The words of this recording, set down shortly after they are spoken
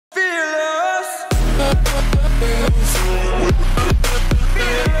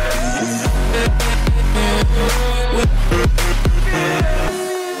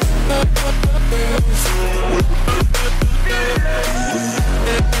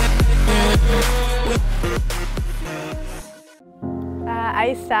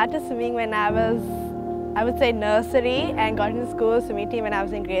I started swimming when I would say nursery, and got into school swimming team when I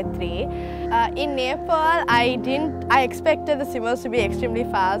was in grade 3. In Nepal, I expected the swimmers to be extremely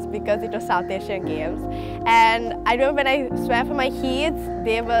fast because it was South Asian Games. And I remember when I swam for my heats,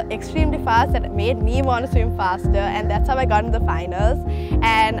 they were extremely fast and it made me want to swim faster, and that's how I got into the finals.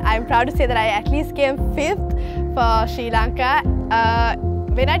 And I'm proud to say that I at least came 5th for Sri Lanka.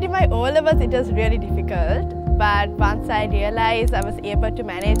 When I did my O-levels, it was really difficult. But once I realized I was able to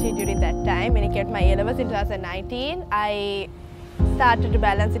manage it during that time, when I came to my A-levels in 2019, I started to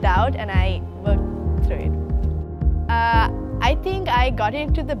balance it out and I worked through it. I think I got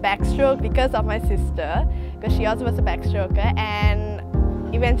into the backstroke because of my sister, because she also was a backstroker, and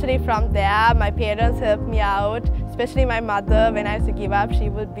eventually from there my parents helped me out, especially my mother. When I used to give up, she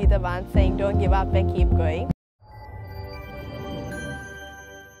would be the one saying don't give up and keep going.